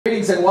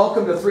and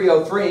welcome to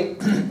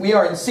 303. We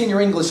are in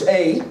Senior English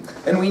A,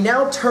 and we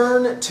now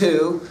turn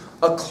to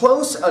a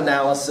close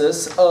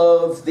analysis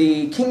of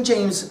the King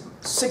James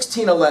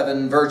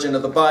 1611 version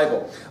of the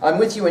Bible. I'm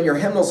with you in your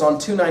hymnals on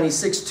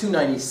 296,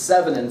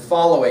 297 and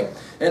following.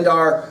 And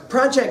our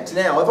project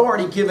now, I've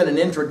already given an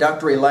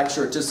introductory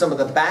lecture to some of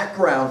the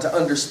background to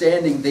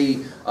understanding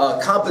the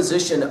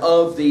composition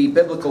of the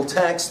biblical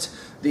text,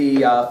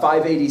 the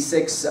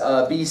 586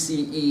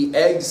 BCE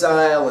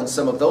exile, and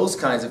some of those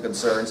kinds of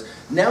concerns.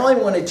 Now I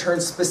want to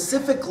turn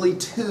specifically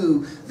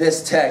to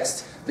this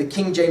text, the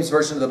King James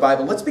Version of the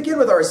Bible. Let's begin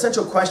with our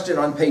essential question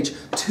on page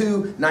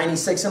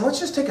 296, and let's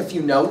just take a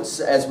few notes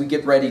as we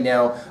get ready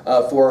now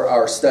for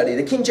our study.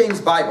 The King James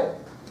Bible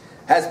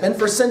has been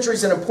for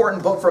centuries an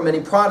important book for many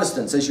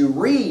Protestants. As you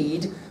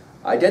read,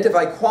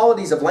 identify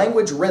qualities of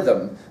language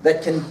rhythm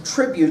that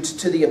contribute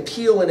to the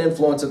appeal and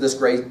influence of this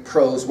great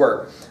prose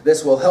work.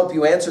 This will help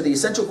you answer the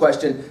essential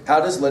question, how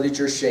does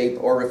literature shape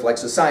or reflect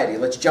society?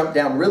 Let's jump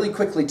down really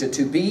quickly to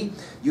 2b.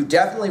 You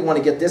definitely want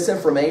to get this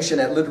information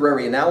at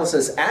Literary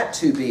Analysis at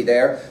 2b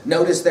there.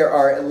 Notice there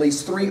are at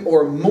least 3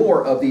 or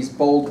more of these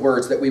bold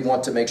words that we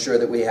want to make sure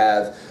that we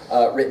have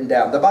written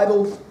down. The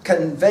Bible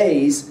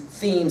conveys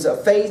themes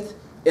of faith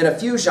in a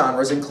few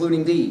genres,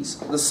 including these: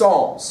 the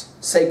Psalms,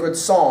 sacred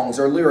songs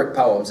or lyric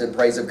poems in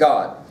praise of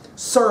God;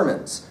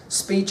 sermons,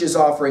 speeches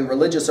offering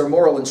religious or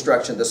moral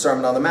instruction. The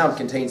Sermon on the Mount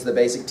contains the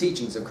basic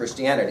teachings of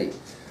Christianity;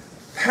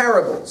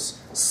 parables,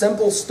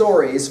 simple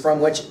stories from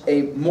which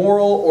a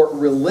moral or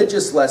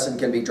religious lesson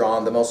can be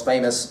drawn. The most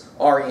famous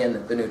are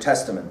in the New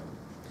Testament.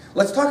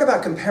 Let's talk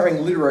about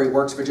comparing literary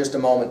works for just a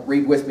moment.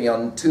 Read with me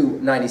on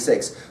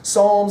 296.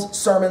 Psalms,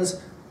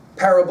 sermons,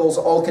 parables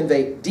all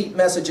convey deep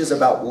messages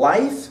about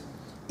life.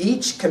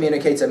 Each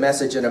communicates a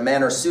message in a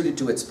manner suited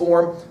to its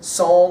form.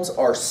 Psalms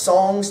are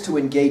songs to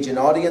engage an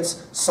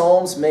audience.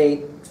 Psalms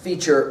may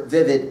feature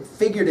vivid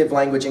figurative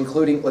language,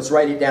 including, let's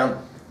write it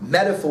down,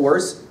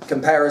 metaphors,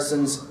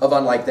 comparisons of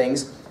unlike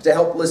things, to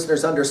help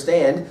listeners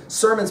understand.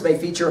 Sermons may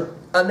feature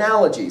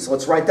analogies.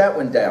 Let's write that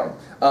one down.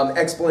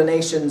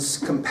 Explanations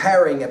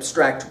comparing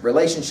abstract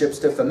relationships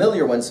to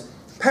familiar ones.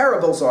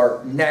 Parables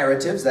are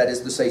narratives, that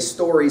is to say,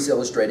 stories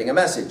illustrating a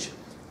message.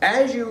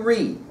 As you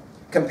read,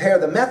 compare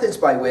the methods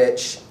by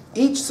which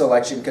each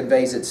selection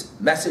conveys its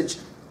message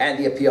and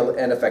the appeal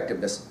and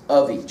effectiveness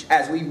of each.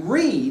 As we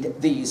read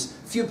these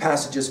few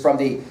passages from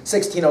the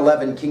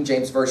 1611 King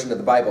James Version of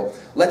the Bible,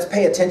 let's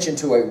pay attention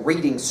to a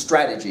reading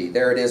strategy.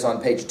 There it is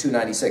on page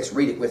 296.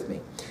 Read it with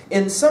me.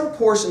 In some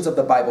portions of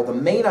the Bible, the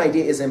main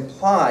idea is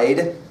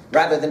implied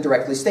rather than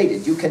directly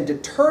stated. You can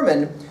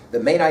determine the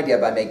main idea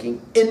by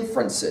making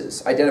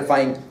inferences,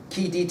 identifying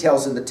key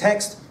details in the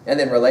text, and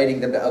then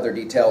relating them to other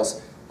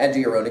details and to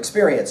your own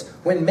experience.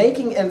 When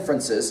making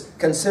inferences,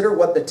 consider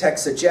what the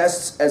text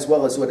suggests as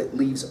well as what it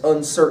leaves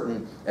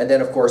uncertain. And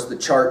then, of course, the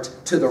chart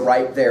to the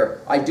right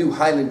there. I do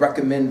highly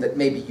recommend that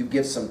maybe you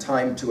give some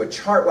time to a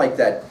chart like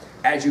that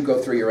as you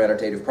go through your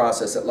annotative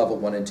process at level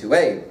 1 and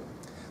 2a.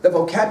 The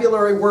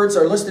vocabulary words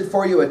are listed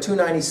for you at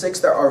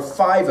 296. There are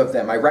 5 of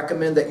them. I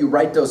recommend that you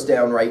write those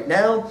down right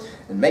now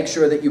and make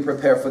sure that you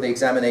prepare for the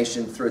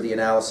examination through the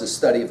analysis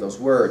study of those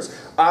words.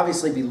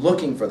 Obviously, be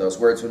looking for those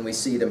words when we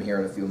see them here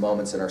in a few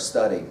moments in our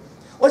study.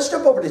 Let's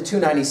jump over to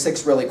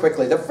 296 really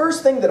quickly. The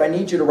first thing that I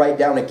need you to write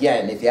down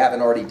again, if you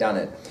haven't already done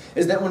it,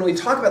 is that when we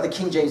talk about the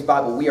King James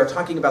Bible, we are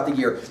talking about the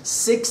year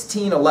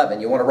 1611.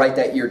 You want to write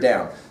that year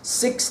down.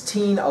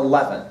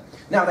 1611.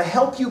 Now, to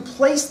help you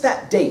place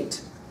that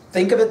date,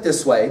 think of it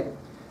this way.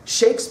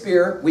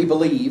 Shakespeare, we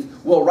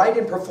believe, will write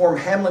and perform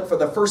Hamlet for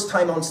the first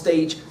time on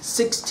stage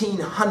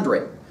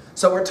 1600.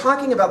 So we're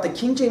talking about the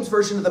King James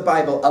Version of the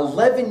Bible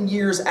 11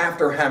 years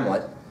after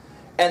Hamlet.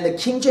 And the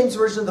King James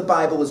Version of the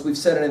Bible, as we've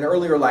said in an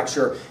earlier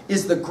lecture,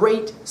 is the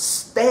great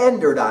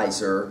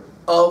standardizer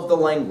of the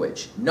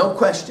language. No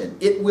question.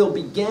 It will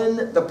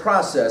begin the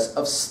process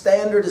of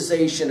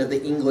standardization of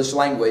the English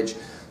language.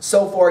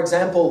 So, for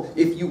example,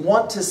 if you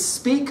want to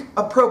speak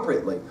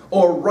appropriately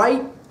or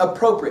write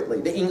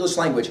appropriately the English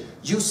language,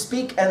 you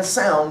speak and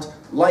sound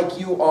like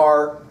you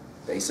are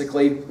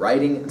basically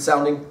writing and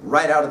sounding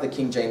right out of the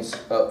King James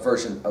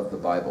Version of the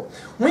Bible.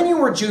 When you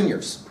were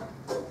juniors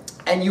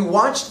and you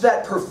watched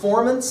that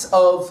performance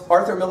of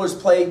Arthur Miller's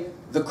play,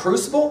 The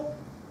Crucible,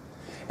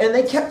 and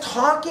they kept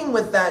talking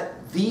with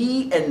that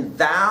thee and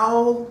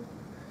thou,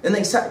 and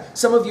they said,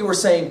 some of you were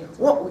saying,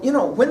 well, you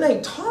know, when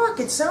they talk,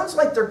 it sounds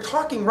like they're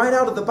talking right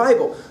out of the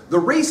Bible. The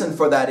reason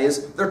for that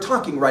is they're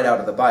talking right out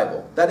of the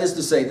Bible. That is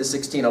to say, the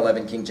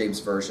 1611 King James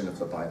Version of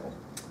the Bible.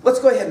 Let's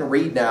go ahead and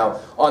read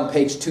now on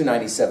page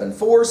 297.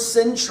 For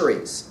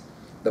centuries,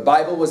 the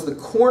Bible was the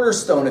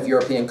cornerstone of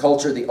European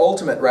culture, the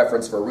ultimate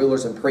reference for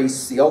rulers and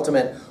priests, the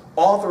ultimate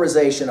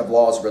authorization of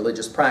laws,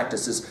 religious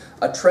practices,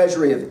 a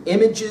treasury of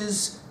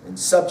images and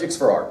subjects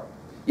for art.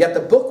 Yet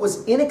the book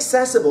was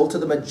inaccessible to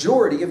the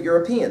majority of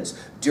Europeans.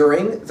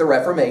 During the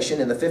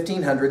Reformation in the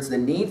 1500s, the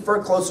need for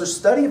a closer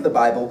study of the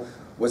Bible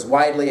was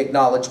widely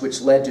acknowledged, which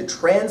led to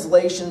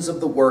translations of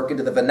the work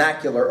into the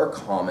vernacular or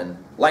common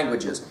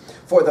languages.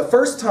 For the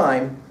first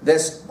time,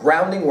 this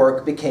grounding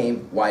work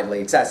became widely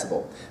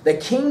accessible. The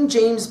King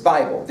James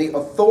Bible, the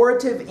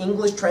authoritative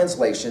English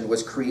translation,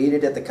 was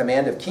created at the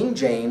command of King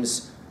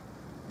James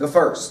the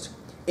First.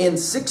 In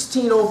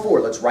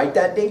 1604, let's write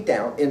that date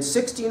down. In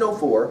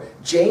 1604,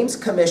 James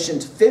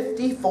commissioned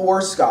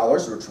 54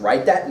 scholars, let's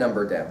write that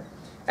number down,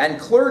 and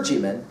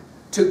clergymen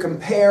to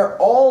compare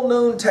all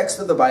known texts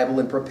of the Bible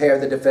and prepare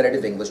the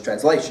definitive English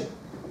translation.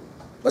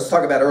 Let's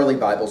talk about early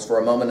Bibles for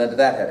a moment under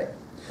that heading.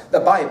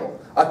 The Bible,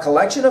 a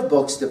collection of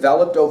books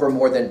developed over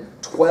more than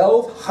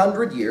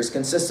 1,200 years,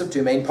 consists of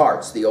two main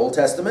parts: the Old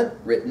Testament,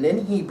 written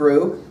in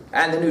Hebrew,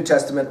 and the New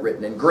Testament,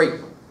 written in Greek.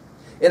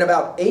 In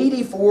about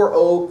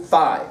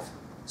 8405,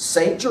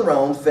 St.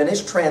 Jerome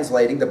finished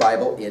translating the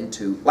Bible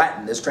into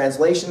Latin. This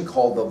translation,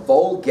 called the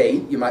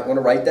Vulgate, you might want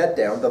to write that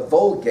down, the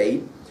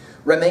Vulgate,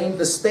 remained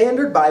the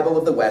standard Bible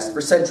of the West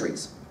for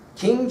centuries.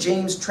 King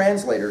James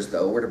translators,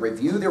 though, were to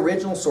review the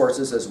original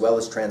sources as well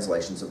as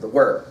translations of the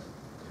Word.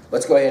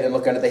 Let's go ahead and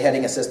look under the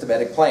heading, A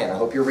Systematic Plan. I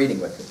hope you're reading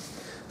with me.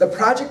 The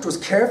project was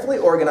carefully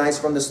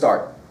organized from the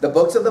start. The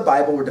books of the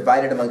Bible were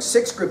divided among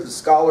 6 groups of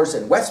scholars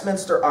in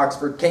Westminster,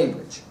 Oxford,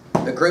 Cambridge.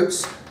 The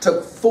groups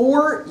took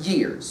 4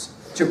 years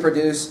to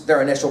produce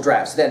their initial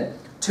drafts. Then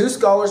 2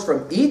 scholars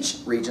from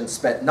each region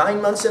spent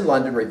 9 months in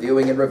London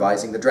reviewing and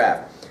revising the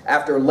draft.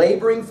 After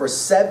laboring for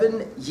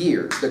 7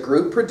 years, the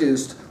group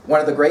produced one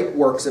of the great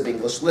works of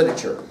English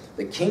literature.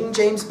 The King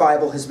James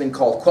Bible has been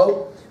called,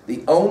 quote,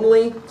 the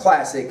only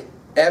classic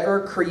ever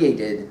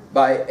created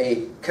by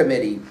a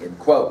committee, end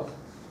quote.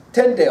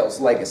 Tyndale's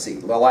legacy,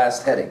 the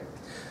last heading.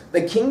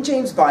 The King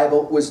James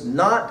Bible was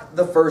not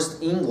the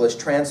first English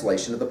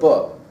translation of the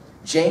book.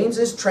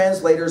 James's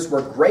translators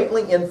were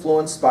greatly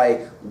influenced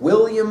by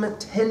William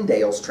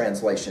Tyndale's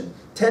translation.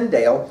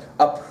 Tyndale,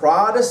 a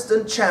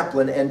Protestant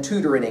chaplain and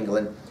tutor in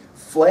England,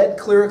 fled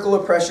clerical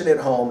oppression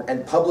at home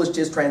and published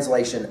his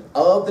translation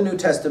of the New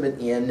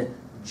Testament in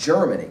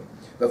Germany.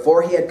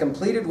 Before he had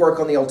completed work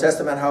on the Old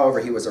Testament, however,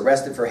 he was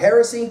arrested for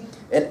heresy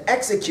and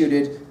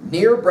executed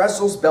near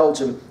Brussels,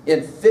 Belgium in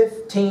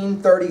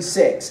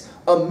 1536.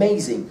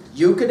 Amazing.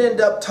 You could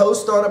end up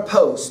toast on a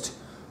post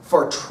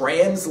for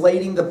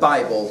translating the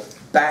Bible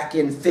back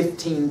in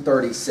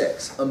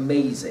 1536.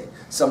 Amazing.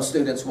 Some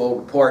students will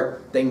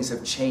report things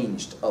have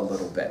changed a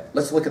little bit.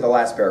 Let's look at the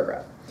last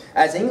paragraph.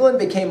 As England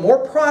became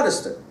more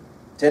Protestant,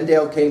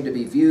 Tyndale came to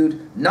be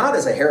viewed not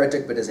as a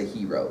heretic but as a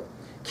hero.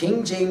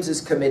 King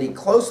James's committee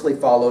closely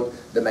followed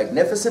the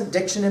magnificent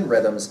diction and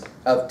rhythms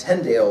of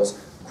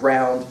Tyndale's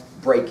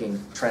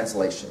groundbreaking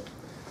translation.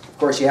 Of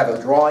course, you have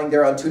a drawing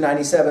there on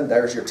 297.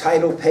 There's your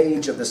title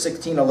page of the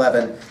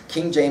 1611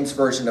 King James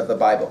Version of the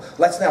Bible.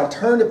 Let's now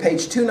turn to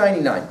page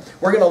 299.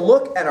 We're going to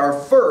look at our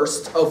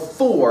first of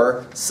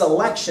 4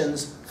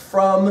 selections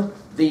from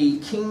the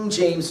King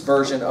James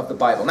Version of the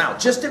Bible. Now,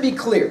 just to be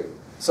clear,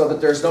 so that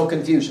there's no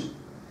confusion,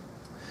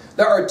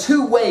 there are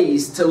 2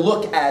 ways to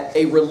look at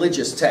a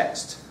religious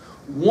text.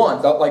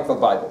 One, like the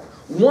Bible.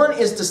 One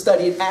is to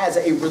study it as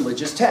a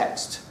religious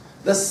text.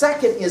 The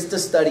second is to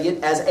study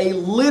it as a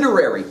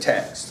literary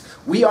text.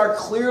 We are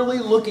clearly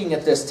looking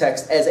at this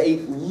text as a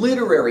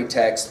literary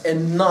text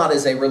and not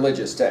as a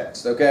religious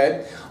text,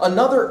 okay?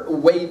 Another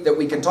way that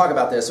we can talk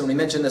about this, and we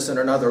mentioned this in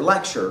another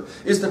lecture,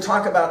 is to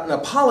talk about an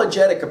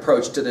apologetic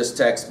approach to this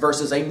text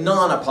versus a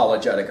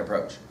non-apologetic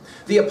approach.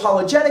 The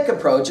apologetic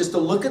approach is to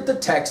look at the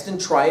text and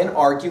try and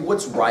argue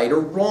what's right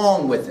or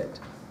wrong with it,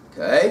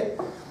 okay?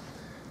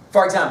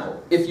 For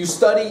example, if you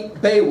study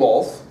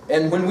Beowulf,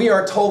 and when we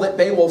are told that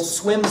Beowulf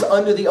swims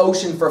under the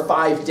ocean for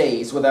 5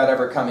 days without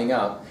ever coming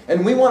up,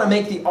 and we want to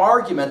make the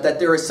argument that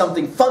there is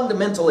something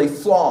fundamentally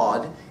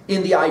flawed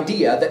in the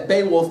idea that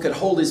Beowulf could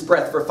hold his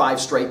breath for 5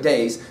 straight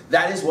days,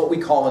 that is what we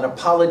call an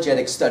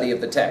apologetic study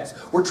of the text.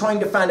 We're trying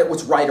to find out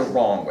what's right or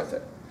wrong with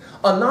it.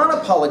 A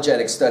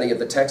non-apologetic study of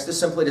the text is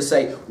simply to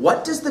say,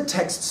 what does the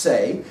text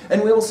say?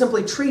 And we will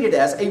simply treat it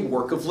as a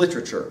work of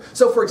literature.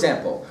 So, for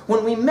example,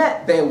 when we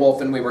met Beowulf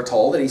and we were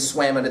told that he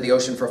swam under the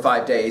ocean for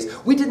 5 days,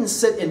 we didn't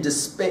sit and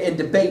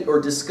debate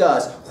or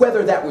discuss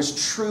whether that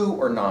was true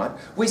or not.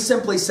 We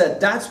simply said,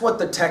 that's what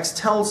the text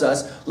tells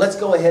us. Let's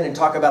go ahead and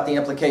talk about the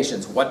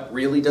implications. What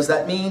really does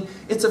that mean?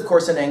 It's, of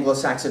course, an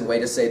Anglo-Saxon way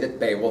to say that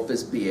Beowulf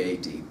is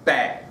B-A-D,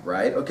 bad,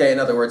 right? Okay, in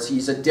other words,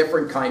 he's a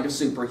different kind of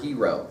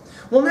superhero.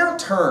 We'll now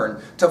turn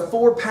to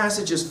 4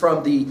 passages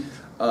from the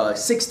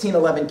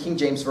 1611 King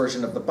James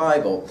Version of the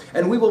Bible,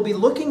 and we will be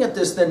looking at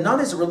this then not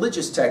as a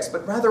religious text,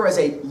 but rather as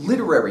a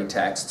literary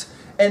text.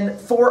 And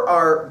for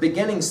our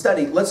beginning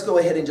study, let's go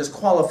ahead and just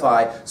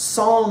qualify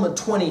Psalm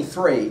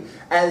 23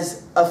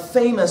 as a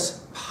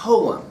famous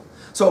poem.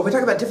 So if we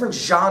talk about different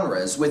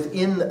genres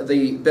within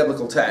the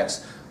biblical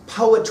text,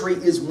 poetry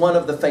is one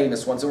of the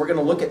famous ones, and we're going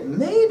to look at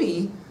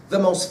maybe the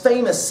most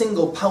famous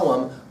single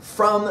poem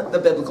from the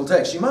biblical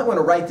text. You might want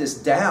to write this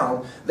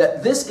down,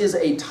 that this is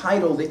a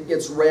title that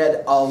gets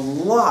read a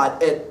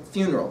lot at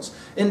funerals.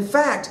 In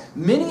fact,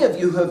 many of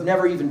you who have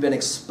never even been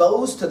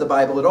exposed to the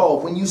Bible at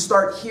all, when you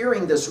start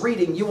hearing this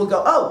reading, you will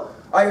go, oh,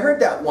 I heard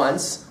that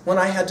once when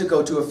I had to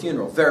go to a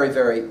funeral. Very,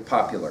 very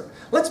popular.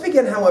 Let's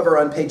begin, however,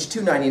 on page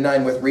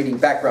 299 with reading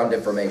background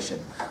information.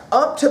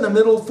 Up to the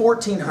middle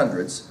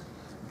 1400s,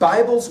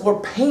 Bibles were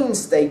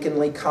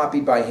painstakingly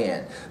copied by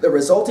hand. The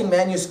resulting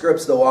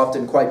manuscripts, though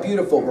often quite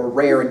beautiful, were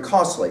rare and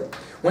costly.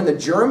 When the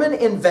German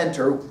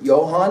inventor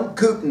Johann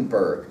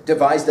Gutenberg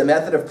devised a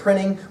method of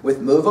printing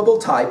with movable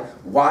type,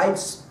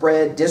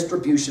 widespread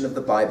distribution of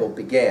the Bible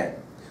began.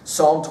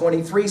 Psalm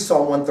 23,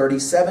 Psalm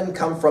 137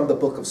 come from the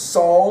book of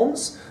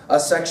Psalms, a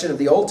section of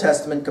the Old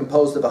Testament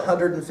composed of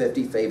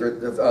 150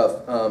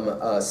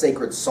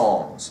 sacred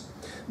songs.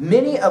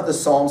 Many of the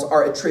psalms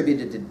are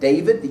attributed to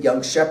David, the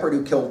young shepherd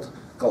who killed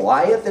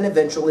Goliath and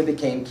eventually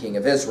became king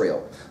of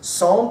Israel.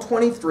 Psalm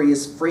 23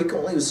 is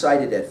frequently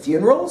recited at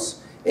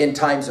funerals, in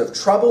times of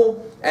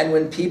trouble, and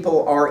when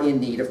people are in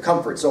need of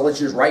comfort. So let's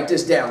just write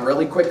this down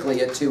really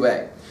quickly at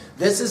 2a.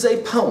 This is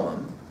a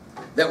poem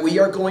that we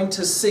are going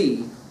to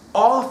see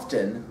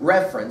often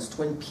referenced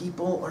when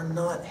people are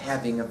not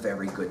having a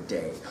very good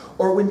day,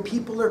 or when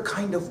people are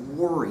kind of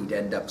worried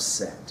and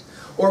upset,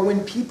 or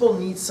when people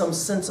need some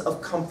sense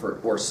of comfort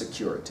or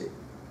security.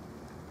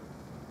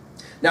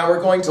 Now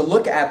we're going to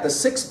look at the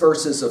 6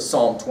 verses of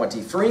Psalm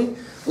 23.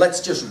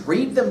 Let's just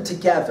read them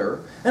together,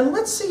 and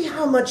let's see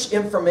how much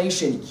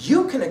information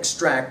you can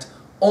extract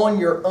on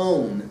your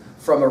own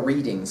from a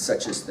reading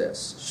such as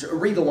this.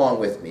 Read along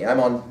with me. I'm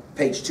on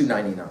page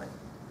 299.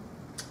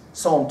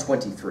 Psalm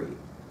 23.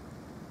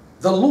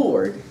 The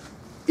Lord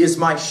is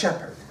my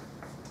shepherd,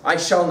 I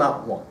shall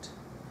not want.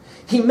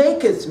 He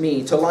maketh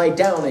me to lie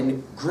down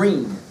in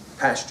green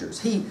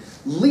pastures. He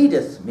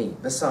leadeth me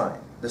beside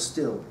the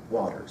still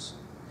waters.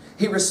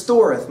 He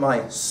restoreth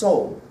my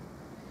soul.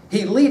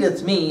 He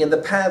leadeth me in the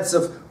paths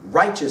of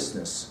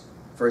righteousness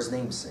for his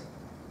name's sake.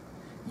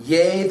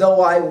 Yea,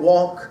 though I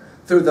walk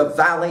through the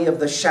valley of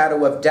the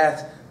shadow of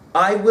death,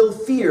 I will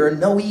fear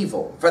no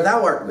evil, for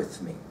thou art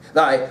with me.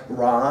 Thy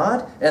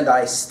rod and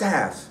thy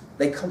staff,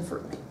 they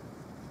comfort me.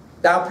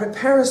 Thou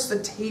preparest the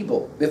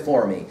table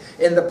before me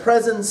in the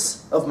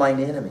presence of mine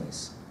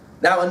enemies.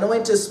 Thou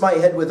anointest my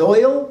head with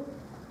oil,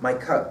 my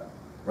cup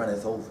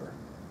runneth over.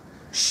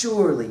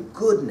 Surely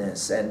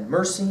goodness and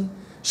mercy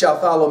shall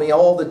follow me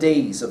all the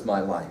days of my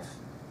life,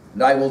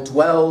 and I will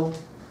dwell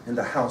in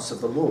the house of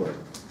the Lord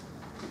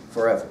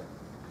forever.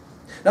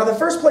 Now the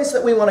first place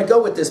that we want to go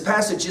with this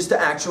passage is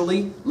to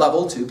actually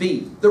level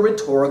 2b, the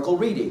rhetorical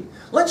reading.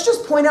 Let's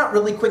just point out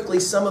really quickly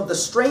some of the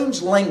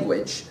strange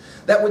language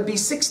that would be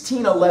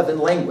 1611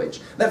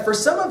 language, that for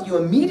some of you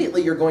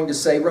immediately you're going to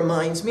say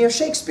reminds me of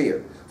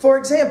Shakespeare. For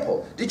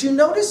example, did you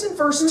notice in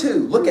verse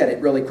 2, look at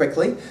it really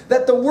quickly,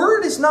 that the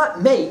word is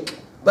not make,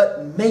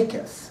 but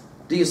maketh.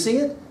 Do you see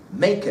it?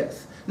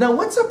 Maketh. Now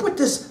what's up with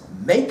this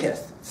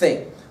maketh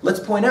thing? Let's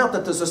point out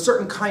that there's a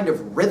certain kind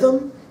of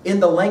rhythm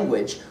in the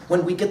language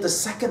when we get the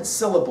second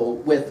syllable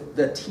with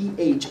the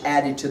th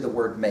added to the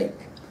word make.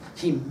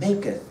 He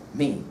maketh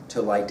me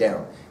to lie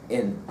down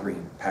in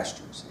green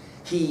pastures.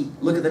 He,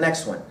 look at the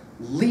next one,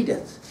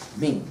 leadeth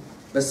me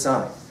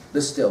beside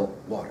the still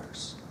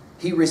waters.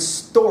 He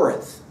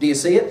restoreth. Do you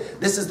see it?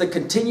 This is the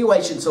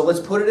continuation, so let's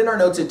put it in our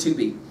notes at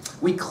 2b.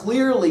 We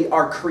clearly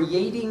are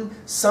creating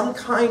some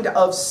kind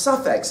of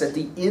suffix at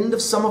the end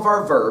of some of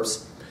our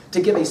verbs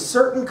to give a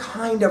certain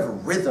kind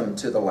of rhythm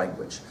to the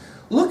language.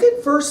 Look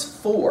at verse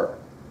 4.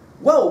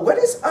 Whoa, what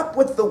is up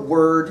with the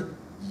word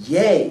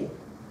yea?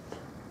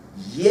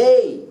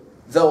 Yea,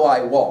 though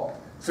I walk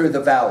through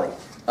the valley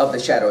of the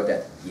shadow of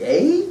death.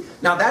 Yea?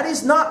 Now that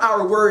is not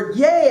our word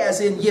yea as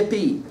in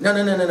yippee.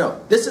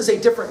 No. This is a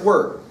different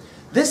word.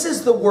 This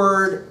is the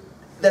word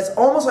that's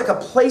almost like a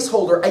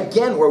placeholder.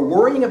 Again, we're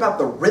worrying about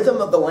the rhythm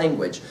of the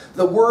language.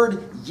 The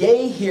word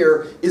yea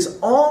here is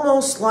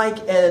almost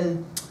like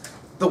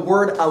the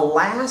word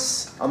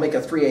alas. I'll make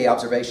a 3a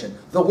observation.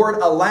 The word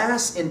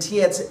alas in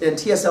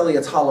T.S.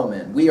 Eliot's Hollow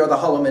Men. We are the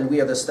hollow men,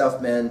 we are the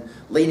stuffed men,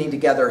 leaning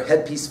together,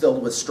 headpiece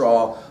filled with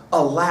straw.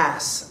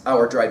 Alas,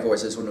 our dry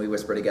voices when we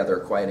whisper together,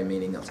 quiet and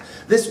meaningless.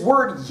 This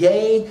word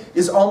yea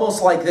is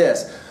almost like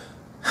this.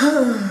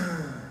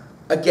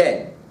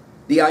 Again,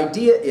 the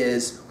idea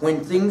is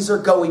when things are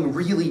going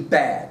really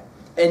bad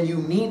and you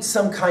need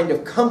some kind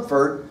of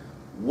comfort,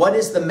 what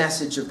is the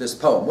message of this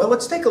poem? Well,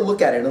 let's take a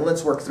look at it and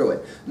let's work through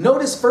it.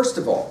 Notice first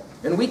of all,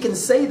 and we can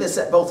say this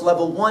at both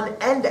level 1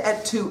 and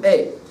at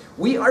 2a,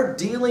 we are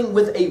dealing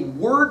with a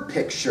word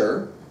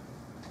picture.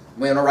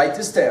 We're going to write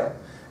this down.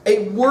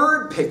 A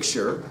word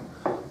picture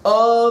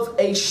of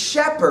a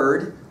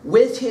shepherd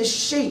with his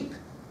sheep.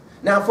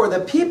 Now, for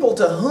the people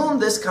to whom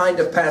this kind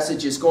of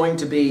passage is going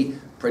to be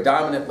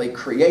predominantly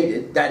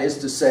created, that is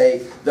to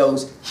say,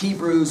 those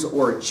Hebrews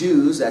or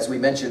Jews, as we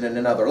mentioned in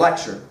another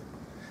lecture,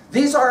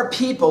 these are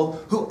people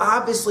who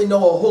obviously know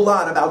a whole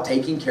lot about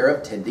taking care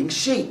of tending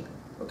sheep.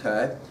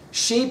 Okay?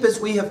 Sheep, as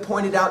we have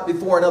pointed out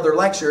before in other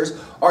lectures,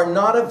 are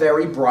not a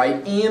very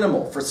bright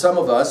animal. For some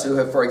of us who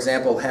have, for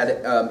example, had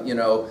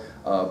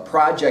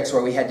projects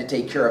where we had to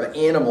take care of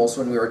animals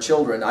when we were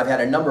children. I've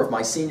had a number of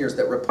my seniors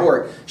that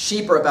report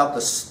sheep are about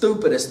the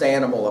stupidest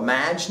animal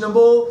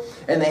imaginable,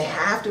 and they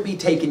have to be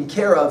taken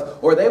care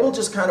of, or they will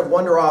just kind of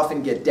wander off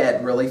and get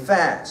dead really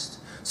fast.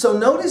 So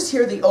notice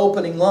here the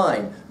opening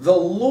line, the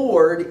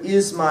Lord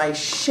is my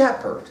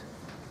shepherd.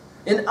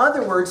 In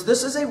other words,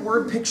 this is a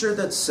word picture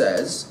that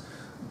says,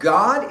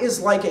 God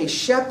is like a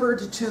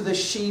shepherd to the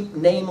sheep,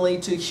 namely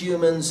to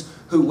humans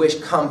who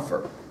wish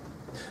comfort.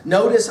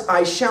 Notice,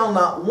 I shall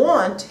not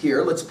want,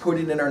 here, let's put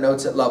it in our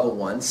notes at level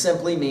 1,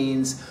 simply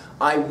means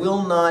I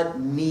will not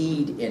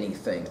need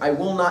anything. I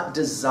will not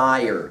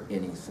desire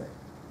anything.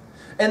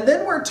 And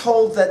then we're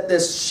told that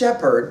this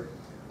shepherd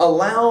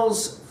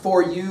allows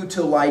for you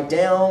to lie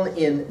down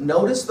in,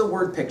 notice the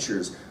word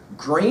pictures,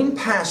 green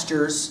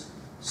pastures,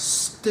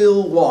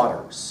 still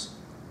waters.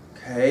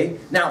 Okay?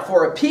 Now,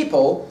 for a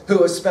people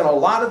who have spent a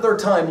lot of their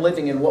time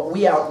living in what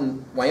we out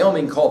in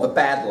Wyoming call the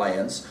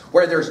Badlands,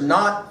 where there's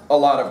not a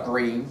lot of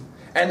green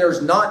and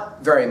there's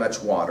not very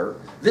much water,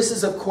 this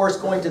is, of course,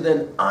 going to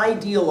then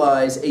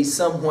idealize a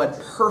somewhat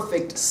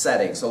perfect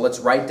setting. So let's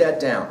write that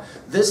down.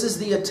 This is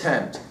the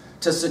attempt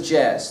to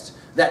suggest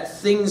that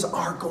things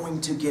are going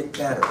to get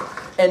better.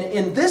 And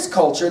in this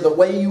culture, the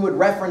way you would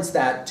reference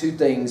that to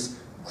things,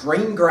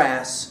 green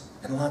grass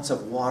and lots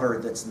of water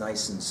that's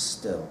nice and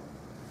still.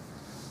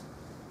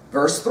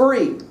 Verse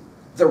 3,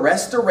 the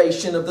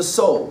restoration of the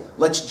soul.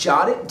 Let's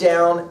jot it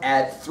down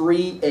at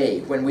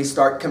 3a when we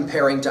start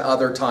comparing to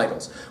other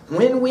titles.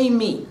 When we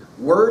meet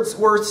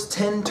Wordsworth's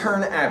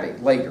Tintern Abbey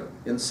later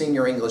in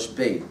Senior English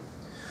B,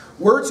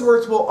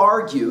 Wordsworth will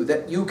argue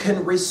that you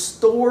can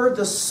restore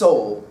the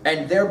soul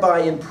and thereby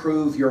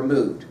improve your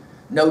mood.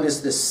 Notice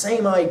the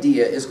same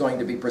idea is going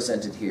to be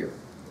presented here.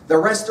 The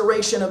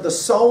restoration of the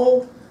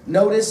soul,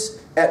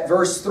 notice at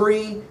verse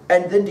 3,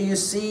 and then do you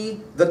see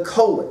the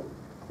colon?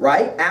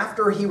 Right?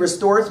 After he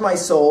restoreth my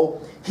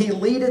soul, he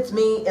leadeth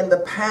me in the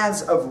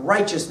paths of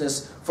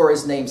righteousness for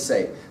his name's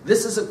sake.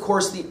 This is, of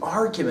course, the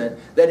argument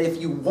that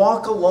if you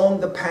walk along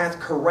the path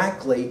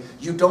correctly,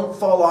 you don't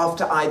fall off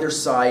to either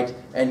side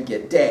and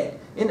get dead.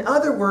 In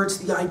other words,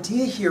 the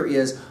idea here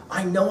is,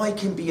 I know I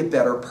can be a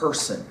better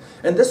person.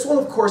 And this will,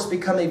 of course,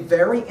 become a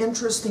very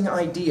interesting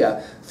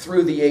idea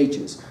through the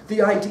ages.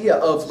 The idea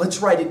of, let's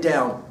write it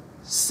down,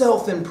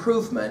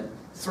 self-improvement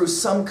through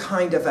some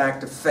kind of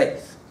act of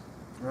faith.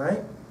 All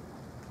right?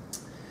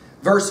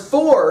 Verse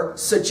 4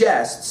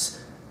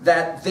 suggests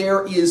that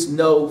there is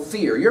no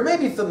fear. You're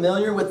maybe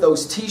familiar with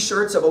those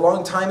t-shirts of a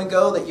long time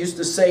ago that used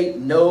to say,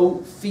 no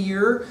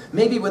fear.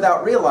 Maybe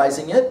without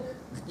realizing it,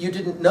 you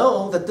didn't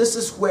know that this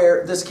is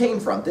where this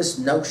came from, this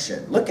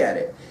notion. Look at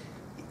it.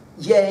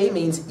 Yea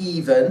means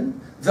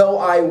even. Though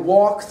I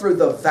walk through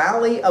the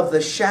valley of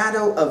the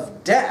shadow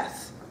of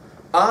death,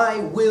 I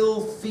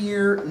will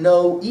fear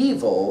no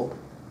evil.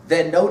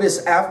 Then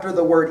notice after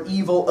the word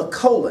evil, a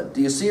colon.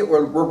 Do you see it?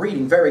 We're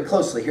reading very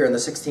closely here in the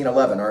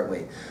 1611, aren't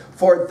we?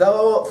 For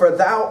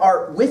thou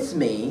art with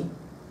me,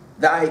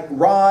 thy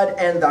rod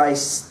and thy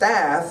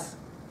staff,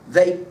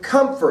 they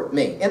comfort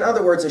me. In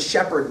other words, a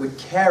shepherd would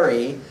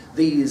carry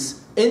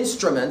these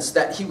instruments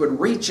that he would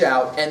reach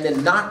out and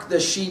then knock the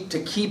sheep to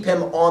keep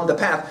him on the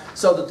path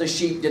so that the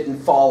sheep didn't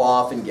fall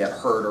off and get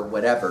hurt or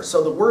whatever.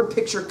 So the word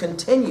picture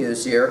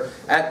continues here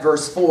at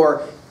verse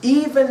 4.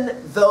 Even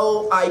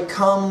though I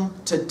come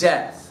to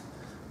death,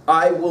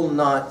 I will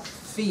not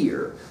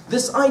fear.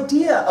 This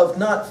idea of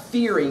not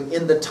fearing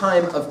in the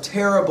time of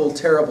terrible,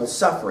 terrible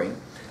suffering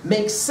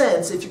makes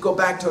sense if you go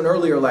back to an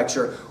earlier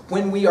lecture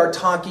when we are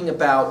talking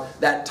about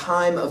that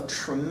time of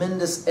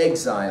tremendous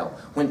exile,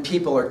 when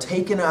people are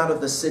taken out of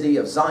the city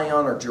of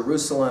Zion or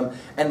Jerusalem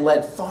and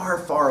led far,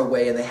 far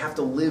away, and they have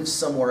to live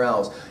somewhere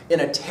else in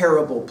a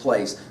terrible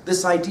place.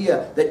 This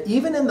idea that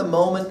even in the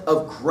moment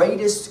of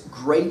greatest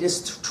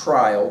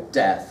trial,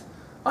 death,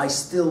 I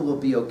still will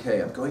be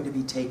okay. I'm going to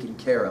be taken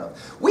care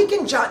of. We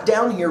can jot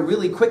down here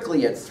really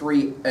quickly at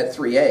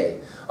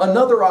 3a.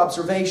 Another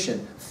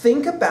observation.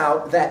 Think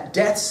about that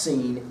death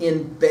scene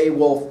in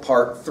Beowulf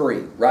Part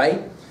 3,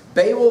 right?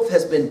 Beowulf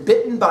has been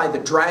bitten by the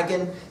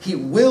dragon. He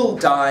will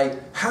die.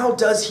 How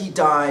does he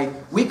die?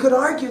 We could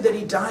argue that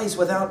he dies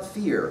without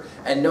fear.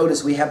 And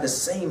notice we have the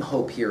same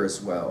hope here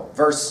as well.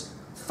 Verse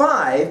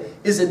 5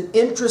 is an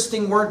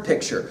interesting word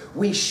picture.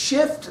 We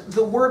shift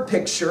the word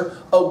picture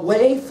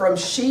away from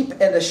sheep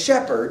and a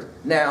shepherd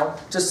now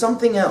to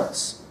something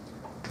else.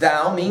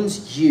 Thou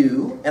means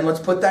you, and let's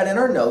put that in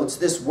our notes.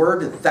 This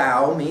word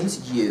thou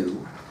means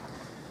you.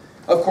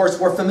 Of course,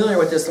 we're familiar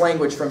with this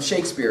language from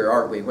Shakespeare,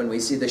 aren't we, when we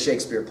see the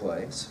Shakespeare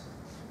plays?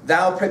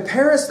 Thou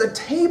preparest a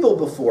table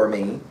before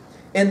me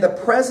in the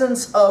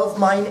presence of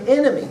mine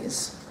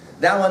enemies.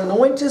 Thou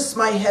anointest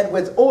my head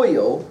with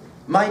oil,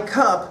 my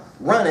cup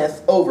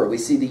runneth over. We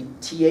see the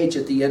TH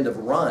at the end of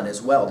run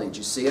as well. Did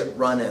you see it?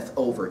 Runneth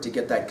over, to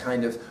get that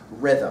kind of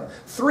rhythm.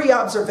 3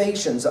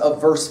 observations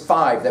of verse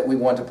 5 that we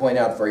want to point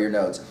out for your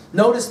notes.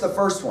 Notice the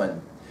first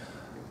one.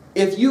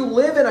 If you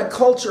live in a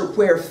culture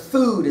where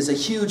food is a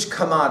huge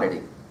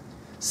commodity,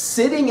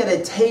 sitting at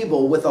a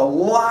table with a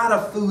lot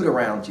of food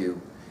around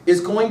you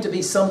is going to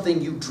be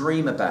something you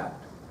dream about.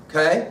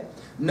 Okay?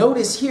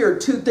 Notice here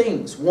two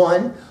things.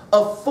 One,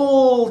 a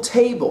full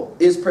table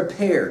is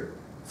prepared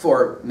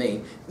for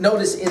me.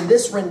 Notice in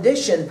this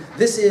rendition,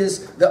 this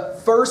is the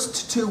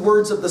first two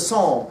words of the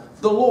psalm,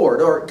 the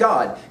Lord or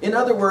God. In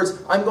other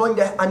words, I'm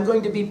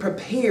going to be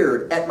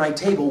prepared at my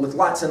table with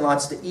lots and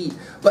lots to eat.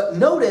 But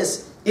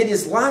notice it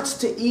is lots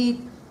to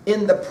eat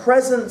in the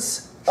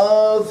presence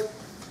of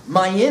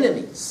my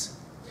enemies.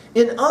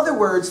 In other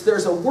words,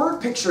 there's a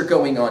word picture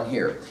going on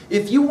here.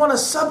 If you want to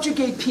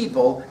subjugate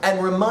people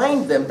and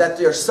remind them that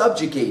they're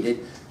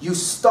subjugated, you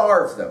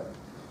starve them.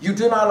 You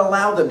do not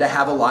allow them to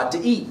have a lot to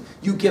eat.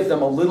 You give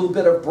them a little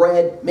bit of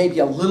bread, maybe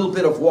a little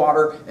bit of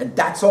water, and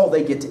that's all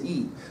they get to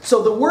eat.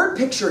 So the word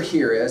picture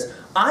here is,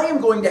 I am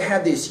going to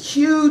have this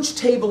huge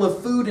table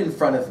of food in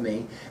front of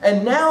me,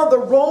 and now the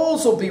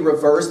roles will be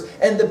reversed,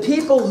 and the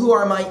people who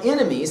are my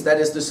enemies, that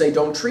is to say,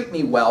 don't treat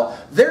me well,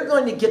 they're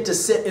going to get to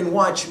sit and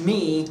watch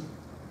me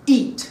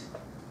eat.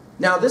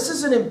 Now, this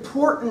is an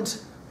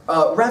important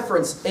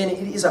reference, and it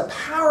is a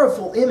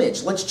powerful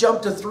image. Let's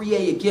jump to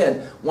 3a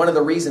again. One of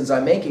the reasons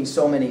I'm making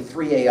so many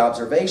 3a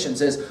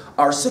observations is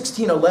our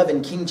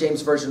 1611 King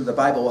James Version of the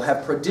Bible will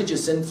have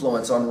prodigious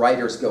influence on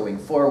writers going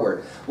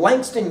forward.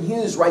 Langston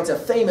Hughes writes a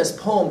famous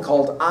poem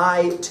called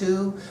I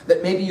Too,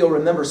 that maybe you'll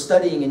remember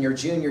studying in your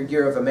junior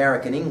year of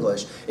American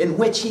English, in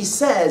which he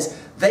says,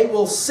 they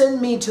will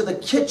send me to the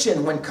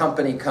kitchen when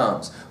company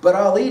comes, but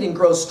I'll eat and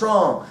grow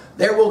strong.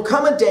 There will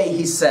come a day,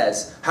 he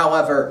says,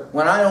 however,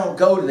 when I don't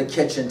go to the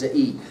kitchen to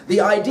eat. The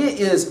idea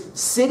is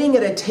sitting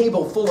at a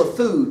table full of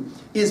food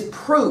is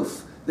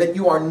proof that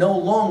you are no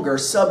longer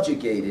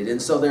subjugated.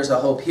 And so there's a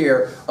hope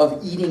here of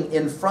eating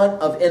in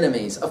front of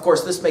enemies. Of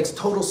course, this makes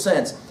total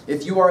sense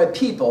if you are a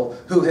people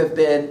who have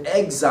been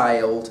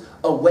exiled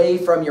away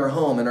from your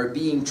home and are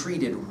being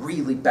treated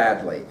really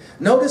badly.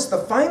 Notice the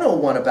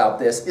final one about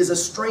this is a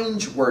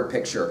strange word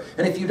picture.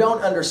 And if you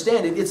don't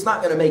understand it, it's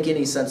not going to make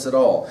any sense at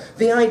all.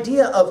 The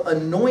idea of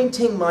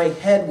anointing my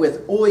head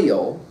with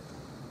oil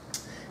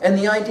and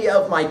the idea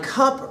of my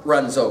cup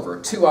runs over.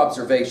 Two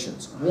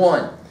observations.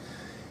 One,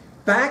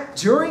 back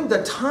during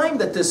the time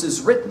that this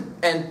is written,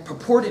 and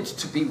purported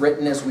to be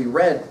written, as we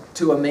read,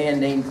 to a man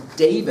named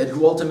David,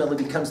 who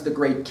ultimately becomes the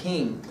great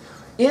king.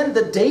 In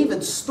the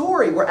David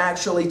story, we're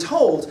actually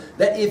told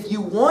that if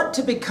you want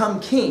to become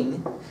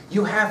king,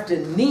 you have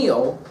to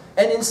kneel,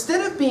 and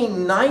instead of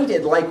being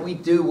knighted like we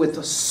do with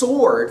a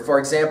sword, for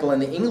example, in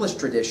the English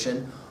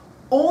tradition,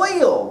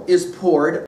 oil is poured